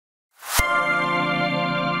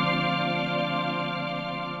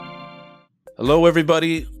Hello,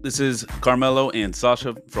 everybody. This is Carmelo and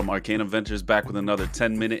Sasha from Arcanum Ventures back with another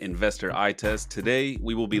 10-minute investor eye test. Today,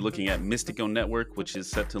 we will be looking at Mystiko Network, which is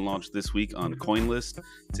set to launch this week on CoinList.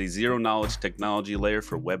 It's a zero-knowledge technology layer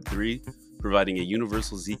for Web3, providing a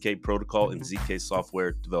universal ZK protocol and ZK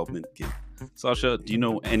software development kit. Sasha, do you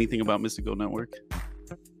know anything about Mystiko Network?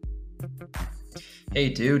 Hey,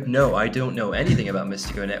 dude, no, I don't know anything about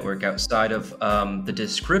Mystiko Network outside of the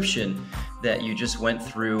description that you just went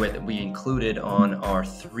through and that we included on our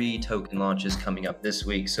 3 token launches coming up this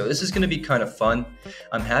week. So this is going to be kind of fun.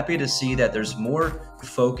 I'm happy to see that there's more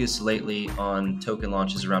focus lately on token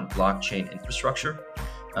launches around blockchain infrastructure.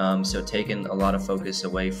 So taking a lot of focus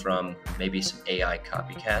away from maybe some AI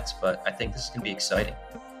copycats, but I think this is going to be exciting.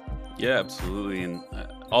 Yeah, absolutely. And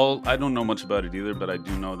I don't know much about it either, but I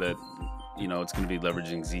do know that it's going to be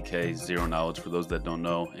leveraging ZK, zero knowledge for those that don't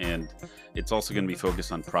know. And it's also going to be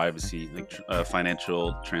focused on privacy, like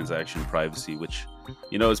financial transaction privacy, which,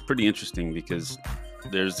 is pretty interesting because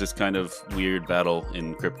there's this kind of weird battle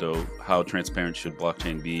in crypto. How transparent should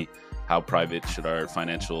blockchain be? How private should our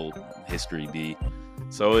financial history be?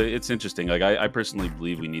 So it's interesting. Like I personally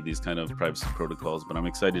believe we need these kind of privacy protocols, but I'm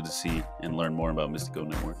excited to see and learn more about Mystiko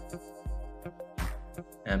Network.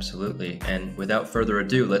 Absolutely. And without further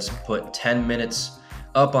ado, let's put 10 minutes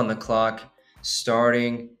up on the clock,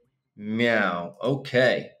 starting meow.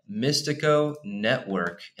 Okay. Mystiko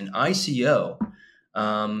Network, an ICO,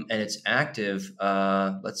 and it's active.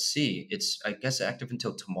 Let's see. It's, I guess, active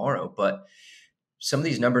until tomorrow, but some of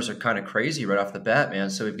these numbers are kind of crazy right off the bat,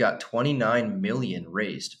 man. So we've got 29 million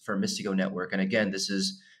raised for Mystiko Network. And again, this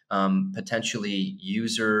is potentially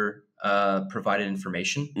user provided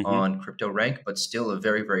information on CryptoRank, but still a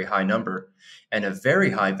very, very high number and a very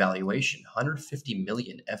high valuation, 150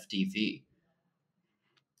 million FDV.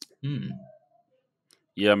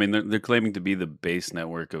 Yeah, I mean, they're claiming to be the base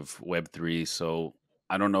network of Web3, so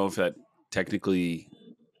I don't know if that technically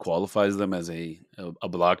qualifies them as a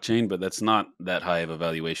blockchain, but that's not that high of a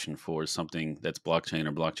valuation for something that's blockchain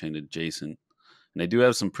or blockchain adjacent. And they do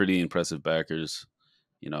have some pretty impressive backers,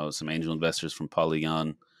 some angel investors from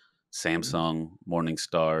Polygon, Samsung,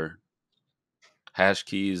 Morningstar.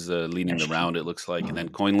 HashKey is leading the round, it looks like. And then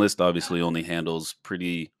CoinList obviously only handles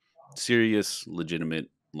pretty serious, legitimate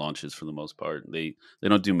launches for the most part. They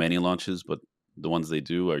don't do many launches, but the ones they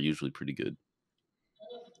do are usually pretty good.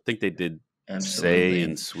 I think they did Say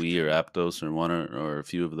and Absolutely. Sui or Aptos or one or a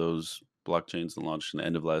few of those blockchains that launched in the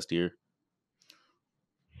end of last year.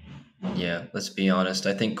 Yeah, let's be honest.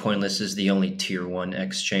 I think CoinList is the only tier 1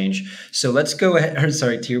 exchange. So let's go ahead, or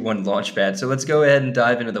sorry, tier 1 launchpad. So let's go ahead and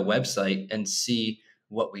dive into the website and see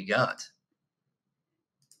what we got.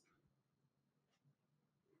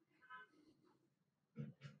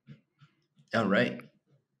 All right.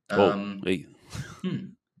 Oh, Um, wait. hmm.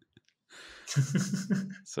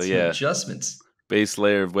 So Some yeah, adjustments. base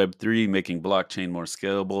layer of Web3, making blockchain more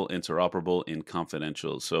scalable, interoperable, and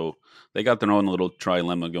confidential. So they got their own little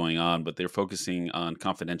trilemma going on, but they're focusing on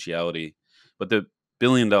confidentiality. But the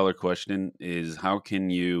billion-dollar question is, how can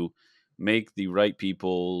you make the right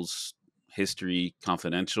people's history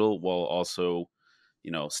confidential while also,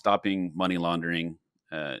 stopping money laundering,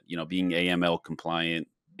 being AML compliant,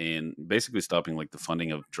 and basically stopping like the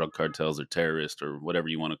funding of drug cartels or terrorists or whatever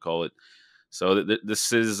you want to call it. So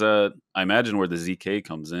this is, I imagine, where the ZK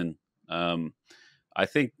comes in. Um, I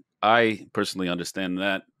think I personally understand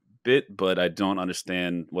that bit, but I don't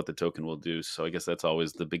understand what the token will do. So I guess that's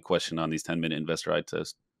always the big question on these 10-minute investor eye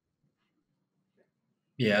test.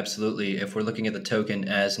 Yeah, absolutely. If we're looking at the token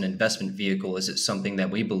as an investment vehicle, is it something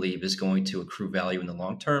that we believe is going to accrue value in the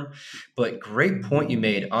long term? But great point you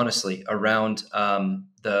made, honestly, around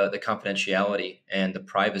the confidentiality and the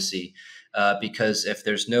privacy. Because if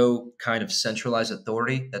there's no kind of centralized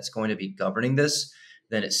authority that's going to be governing this,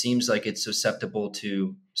 then it seems like it's susceptible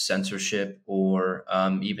to censorship or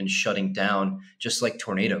even shutting down, just like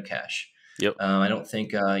Tornado Cash. Yep. I don't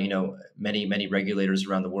think many regulators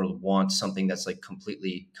around the world want something that's like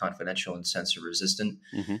completely confidential and censor resistant.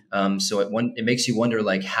 hmm So it makes you wonder,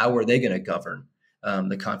 like, how are they going to govern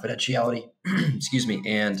the confidentiality, excuse me,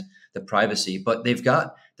 and the privacy? But they've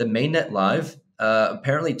got the mainnet live.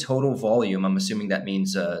 Apparently, total volume. I'm assuming that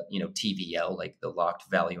means TVL, like the locked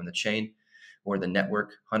value in the chain or the network,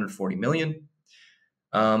 140 million.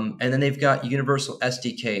 And then they've got universal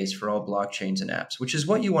SDKs for all blockchains and apps, which is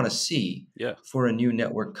what you want to see Yeah. for a new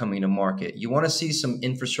network coming to market. You want to see some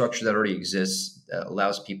infrastructure that already exists that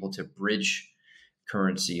allows people to bridge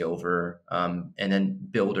currency over, and then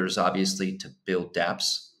builders, obviously, to build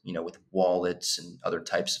dApps, with wallets and other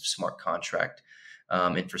types of smart contract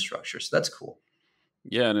infrastructure. So that's cool.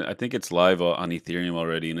 Yeah, and I think it's live on Ethereum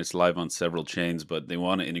already, and it's live on several chains. But they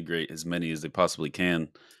want to integrate as many as they possibly can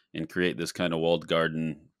and create this kind of walled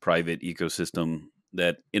garden private ecosystem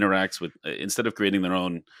that interacts with. Instead of creating their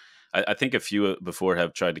own, I think a few before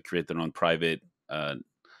have tried to create their own private,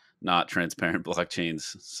 not transparent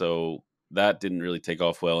blockchains. So that didn't really take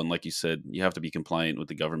off well. And like you said, you have to be compliant with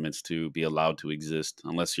the governments to be allowed to exist,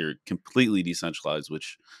 unless you're completely decentralized,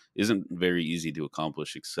 which isn't very easy to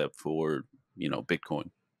accomplish, except for Bitcoin.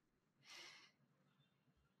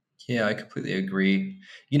 Yeah, I completely agree.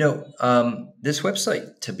 This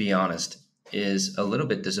website, to be honest, is a little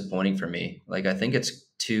bit disappointing for me. Like, I think it's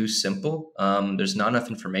too simple. There's not enough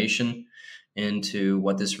information into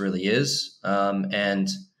what this really is. And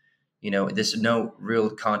there's no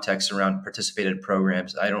real context around participated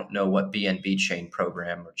programs. I don't know what BNB chain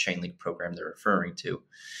program or Chainlink program they're referring to.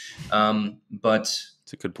 But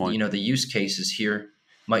It's a good point. the use cases here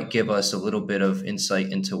might give us a little bit of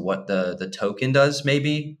insight into what the token does,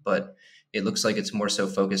 maybe, but it looks like it's more so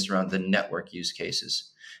focused around the network use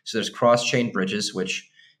cases. So there's cross-chain bridges, which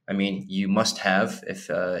I mean you must have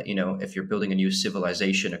if you're building a new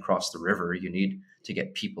civilization across the river, you need to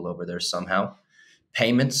get people over there somehow.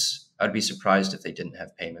 Payments, I'd be surprised if they didn't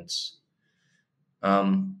have payments.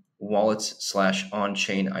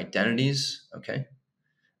 Wallets/on-chain identities, okay.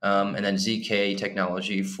 And then ZK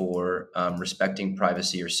technology for respecting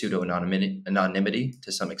privacy or pseudo anonymity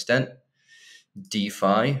to some extent.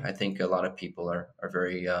 DeFi, I think a lot of people are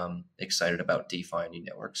very excited about DeFi and new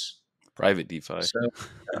networks. Private DeFi. So,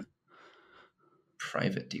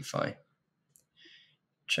 private DeFi.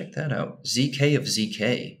 Check that out. ZK of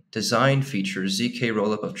ZK. Design features ZK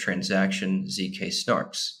rollup of transaction ZK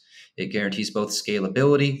snarks. It guarantees both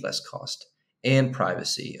scalability, less cost, and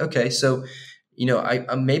privacy. Okay, so I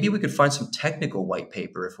maybe we could find some technical white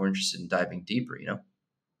paper if we're interested in diving deeper.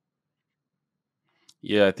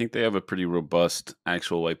 Yeah, I think they have a pretty robust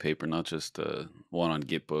actual white paper, not just one on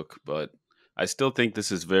Gitbook. But I still think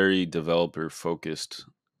this is very developer focused.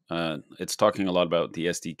 It's talking a lot about the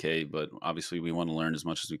SDK, but obviously we want to learn as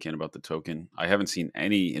much as we can about the token. I haven't seen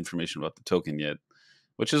any information about the token yet,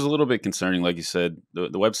 which is a little bit concerning. Like you said, the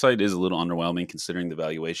website is a little underwhelming considering the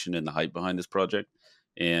valuation and the hype behind this project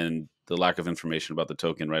and the lack of information about the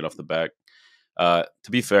token right off the bat. To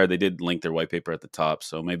be fair, they did link their white paper at the top,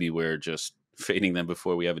 so maybe we're just fading them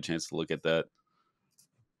before we have a chance to look at that.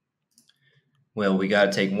 Well, we got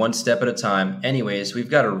to take one step at a time. Anyways, we've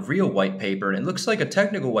got a real white paper, and it looks like a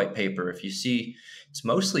technical white paper. If you see, it's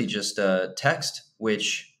mostly just text,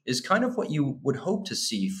 which is kind of what you would hope to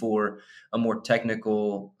see for a more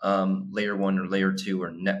technical layer one or layer two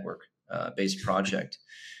or network based project.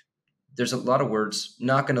 There's a lot of words.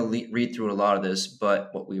 Not going to read through a lot of this,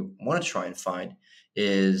 but what we want to try and find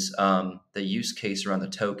is the use case around the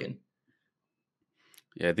token.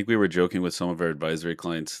 Yeah, I think we were joking with some of our advisory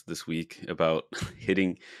clients this week about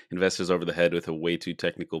hitting investors over the head with a way too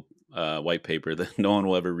technical white paper that no one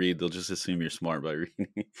will ever read. They'll just assume you're smart by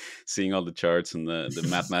reading, seeing all the charts and the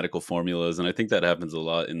mathematical formulas. And I think that happens a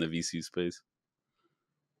lot in the VC space.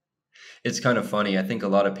 It's kind of funny. I think a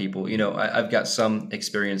lot of people, I've got some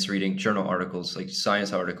experience reading journal articles, like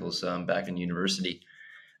science articles, back in university,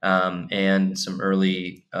 and some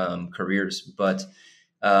early careers. But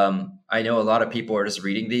I know a lot of people are just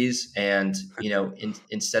reading these, and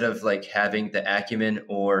instead of like having the acumen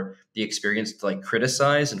or the experience to like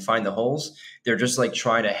criticize and find the holes, they're just like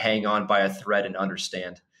trying to hang on by a thread and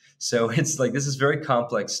understand. So it's like this is very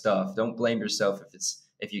complex stuff. Don't blame yourself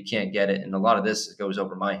if you can't get it. And a lot of this goes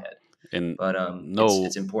over my head. And But it's no,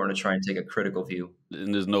 important to try and take a critical view.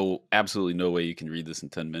 and there's absolutely no way you can read this in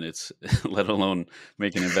 10 minutes, let alone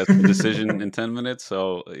make an investment decision in 10 minutes.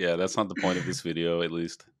 So, yeah, that's not the point of this video, at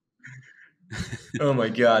least. Oh my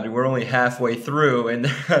God, we're only halfway through, and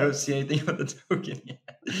I don't see anything about the token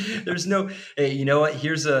yet. There's no. Hey, you know what?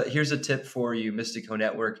 Here's a tip for you, Mystiko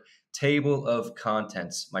Network. Table of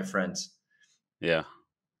contents, my friends. Yeah.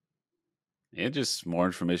 And just more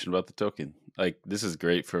information about the token. Like, this is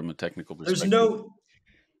great from a technical There's perspective. no.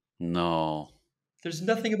 No. There's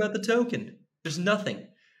nothing about the token. There's nothing.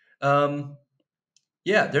 Um,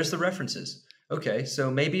 yeah, there's the references. Okay,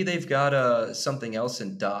 so maybe they've got something else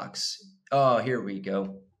in docs. Oh, here we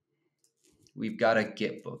go. We've got a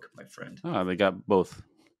Git book, my friend. Ah, they got both.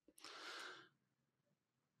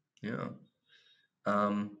 Yeah.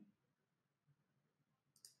 Um,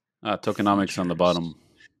 Tokenomics on the features. bottom.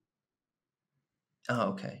 Oh,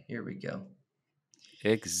 okay. Here we go.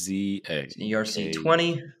 XZA. It's an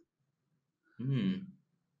ERC20. Hmm.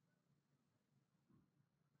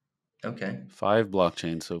 Okay. 5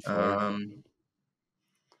 blockchains so far. Um,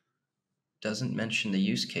 doesn't mention the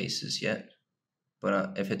use cases yet.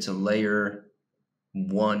 but if it's a layer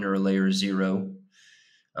 1 or a layer 0,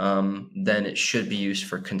 then it should be used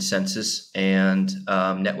for consensus and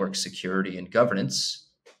network security and governance.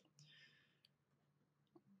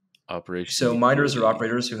 Operation So miners are utility.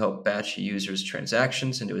 operators who help batch users'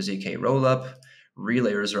 transactions into a ZK rollup.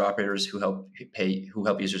 Relayers are operators who help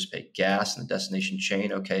users pay gas in the destination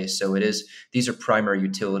chain. Okay, so these are primary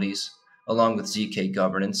utilities along with ZK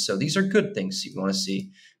governance. So these are good things you want to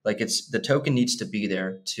see. Like the token needs to be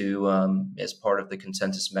there to as part of the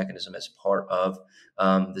consensus mechanism, as part of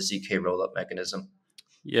the ZK rollup mechanism.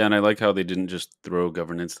 Yeah, and I like how they didn't just throw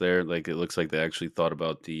governance there. Like it looks like they actually thought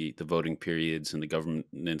about the voting periods and the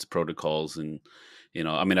governance protocols. And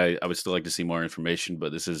I mean, I would still like to see more information,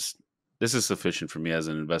 but this is sufficient for me as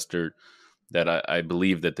an investor that I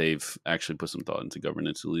believe that they've actually put some thought into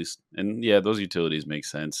governance at least. And yeah, those utilities make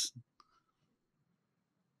sense.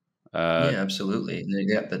 Uh, Yeah, absolutely. And they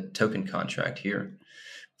got the token contract here,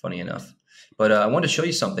 funny enough. But I wanted to show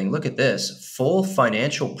you something. Look at this full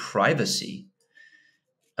financial privacy,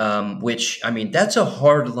 which, I mean, that's a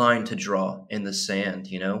hard line to draw in the sand,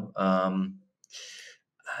 you know?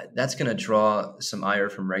 That's going to draw some ire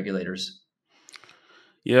from regulators.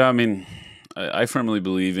 yeah, I mean, I firmly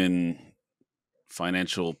believe in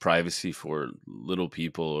financial privacy for little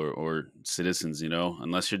people or citizens,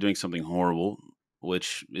 unless you're doing something horrible,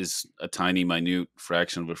 which is a tiny, minute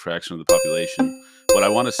fraction of a fraction of the population. What I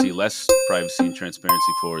want to see less privacy and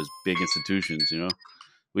transparency for is big institutions.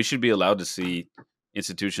 We should be allowed to see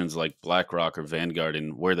institutions like BlackRock or Vanguard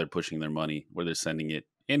and where they're pushing their money, where they're sending it,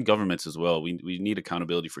 and governments as well. We need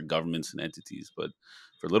accountability for governments and entities, but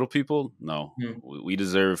for little people, no. Hmm. We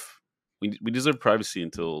deserve we deserve privacy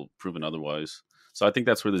until proven otherwise. So I think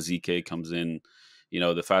that's where the ZK comes in.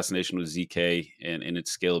 The fascination with ZK and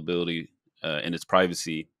its scalability and its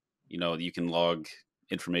privacy. You can log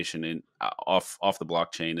information in off the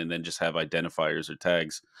blockchain and then just have identifiers or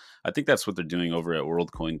tags. I think that's what they're doing over at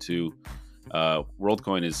WorldCoin too.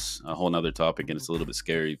 WorldCoin is a whole nother topic and it's a little bit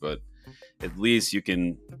scary, but at least you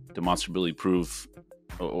can demonstrably prove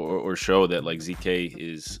or show that like ZK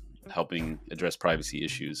is helping address privacy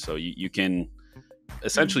issues. So you can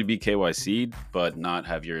essentially be KYC'd, but not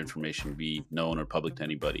have your information be known or public to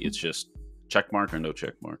anybody. It's just check mark or no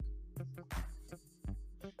check mark.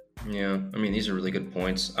 Yeah, I mean, these are really good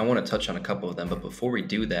points. I want to touch on a couple of them, but before we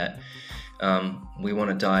do that, we want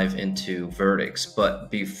to dive into verdicts. But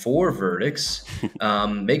before verdicts,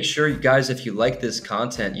 make sure, you guys, if you like this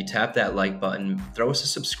content, you tap that like button, throw us a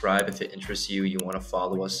subscribe if it interests you. You want to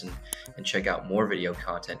follow us and check out more video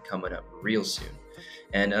content coming up real soon.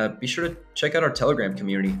 And be sure to check out our Telegram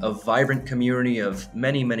community, a vibrant community of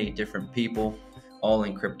many, many different people, all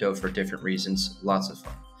in crypto for different reasons. Lots of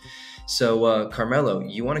fun. So, Carmelo,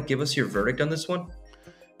 you want to give us your verdict on this one?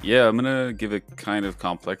 Yeah, I'm going to give a kind of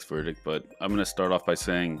complex verdict, but I'm going to start off by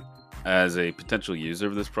saying, as a potential user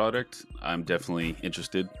of this product, I'm definitely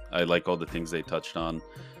interested. I like all the things they touched on.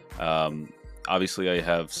 Obviously, I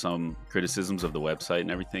have some criticisms of the website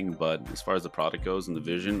and everything, but as far as the product goes and the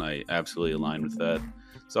vision, I absolutely align with that.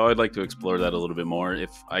 So I'd like to explore that a little bit more.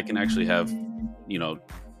 If I can actually have,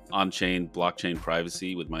 on-chain, blockchain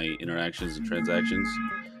privacy with my interactions and transactions,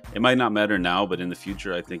 it might not matter now, but in the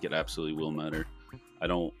future, I think it absolutely will matter. I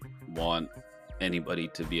don't want anybody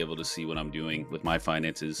to be able to see what I'm doing with my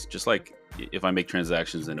finances. Just like if I make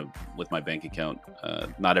transactions with my bank account,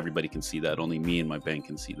 not everybody can see that. Only me and my bank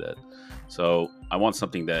can see that. So I want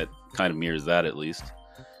something that kind of mirrors that at least.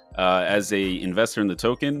 As a investor in the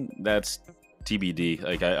token, that's TBD.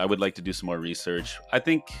 Like I would like to do some more research. I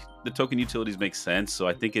think the token utilities make sense. So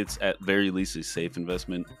I think it's at very least a safe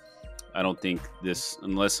investment. I don't think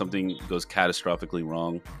unless something goes catastrophically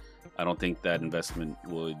wrong, I don't think that investment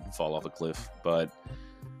would fall off a cliff. But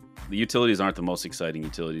the utilities aren't the most exciting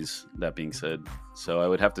utilities, that being said. So I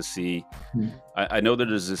would have to see. I know that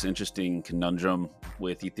there's this interesting conundrum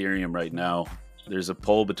with Ethereum right now. There's a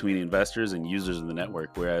poll between investors and users in the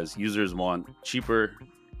network, whereas users want cheaper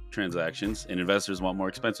transactions and investors want more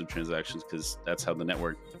expensive transactions because that's how the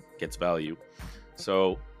network gets value.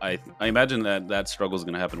 So I imagine that struggle is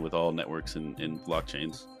going to happen with all networks and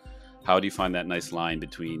blockchains. How do you find that nice line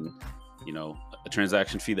between, a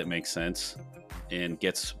transaction fee that makes sense and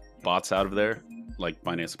gets bots out of there, like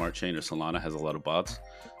Binance Smart Chain or Solana has a lot of bots,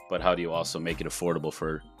 but how do you also make it affordable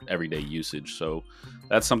for everyday usage? So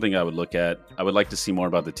that's something I would look at. I would like to see more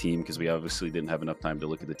about the team because we obviously didn't have enough time to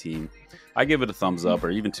look at the team. I give it a thumbs up or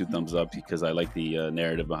even 2 thumbs up because I like the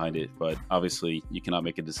narrative behind it. But obviously you cannot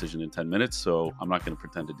make a decision in 10 minutes. So I'm not going to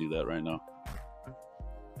pretend to do that right now.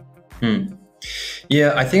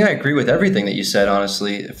 Yeah, I think I agree with everything that you said,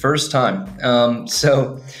 honestly. First time.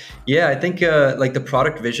 So Yeah, I think like the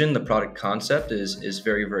product vision, the product concept is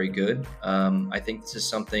very, very good. I think this is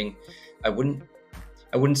something I wouldn't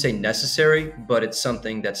I wouldn't say necessary, but it's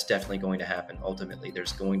something that's definitely going to happen. Ultimately,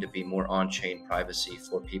 there's going to be more on-chain privacy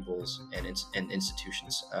for people's and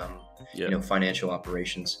institutions, Yeah. financial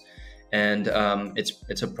operations, and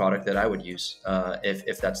it's a product that I would use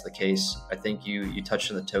if that's the case. I think you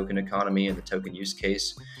touched on the token economy and the token use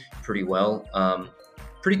case pretty well.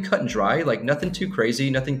 Pretty cut and dry, like nothing too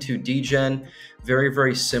crazy, nothing too degen. Very,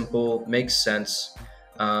 very simple, makes sense.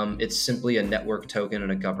 It's simply a network token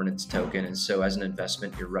and a governance token. And so, as an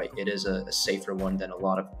investment, you're right, it is a safer one than a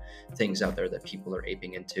lot of things out there that people are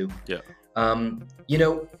aping into. Yeah. Um, you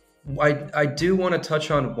know, I do want to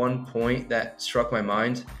touch on one point that struck my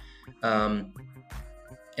mind. Um,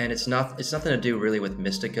 and it's nothing to do really with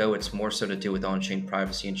Mystiko. It's more so to do with on-chain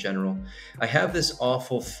privacy in general. I have this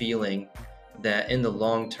awful feeling that in the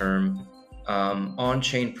long term,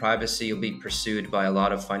 on-chain privacy will be pursued by a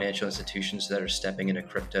lot of financial institutions that are stepping into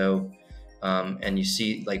crypto. And you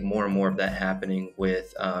see like more and more of that happening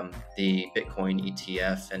with the Bitcoin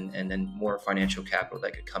ETF and then more financial capital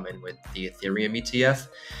that could come in with the Ethereum ETF.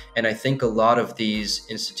 And I think a lot of these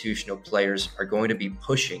institutional players are going to be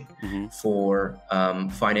pushing Hmm. for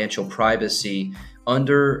financial privacy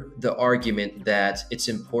under the argument that it's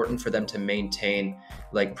important for them to maintain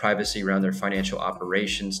like privacy around their financial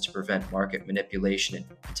operations to prevent market manipulation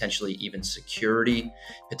and potentially even security,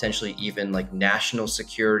 potentially even like national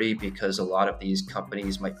security, because a lot of these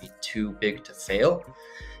companies might be too big to fail.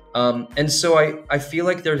 And so I feel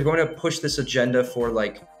like they're going to push this agenda for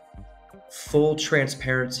like full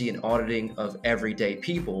transparency and auditing of everyday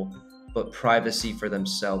people, but privacy for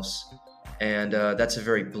themselves. And that's a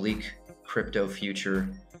very bleak crypto future.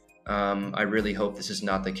 I really hope this is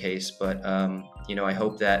not the case, but I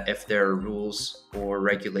hope that if there are rules or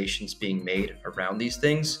regulations being made around these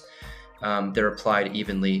things, they're applied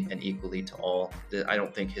evenly and equally to all. I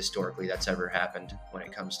don't think historically that's ever happened when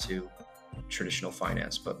it comes to traditional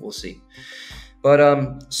finance, but we'll see.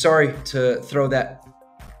 But sorry to throw that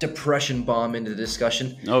depression bomb into the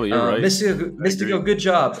discussion. No, you're right. Mystico, good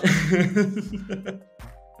job.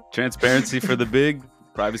 Transparency for the big,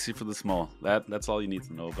 privacy for the small. That's all you need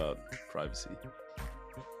to know about privacy.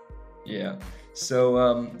 Yeah.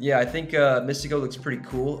 So yeah, I think Mystiko looks pretty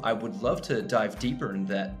cool. I would love to dive deeper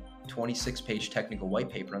into that 26-page technical white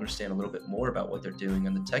paper, understand a little bit more about what they're doing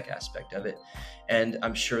on the tech aspect of it. And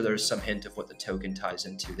I'm sure there's some hint of what the token ties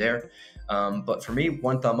into there. But for me,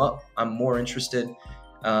 one thumb up. I'm more interested.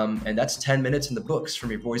 And that's 10 minutes in the books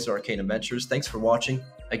from your boys at Arcanum Ventures. Thanks for watching.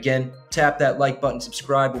 Again, tap that like button,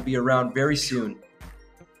 subscribe. We'll be around very soon.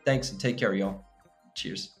 Thanks and take care, y'all.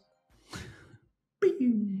 Cheers.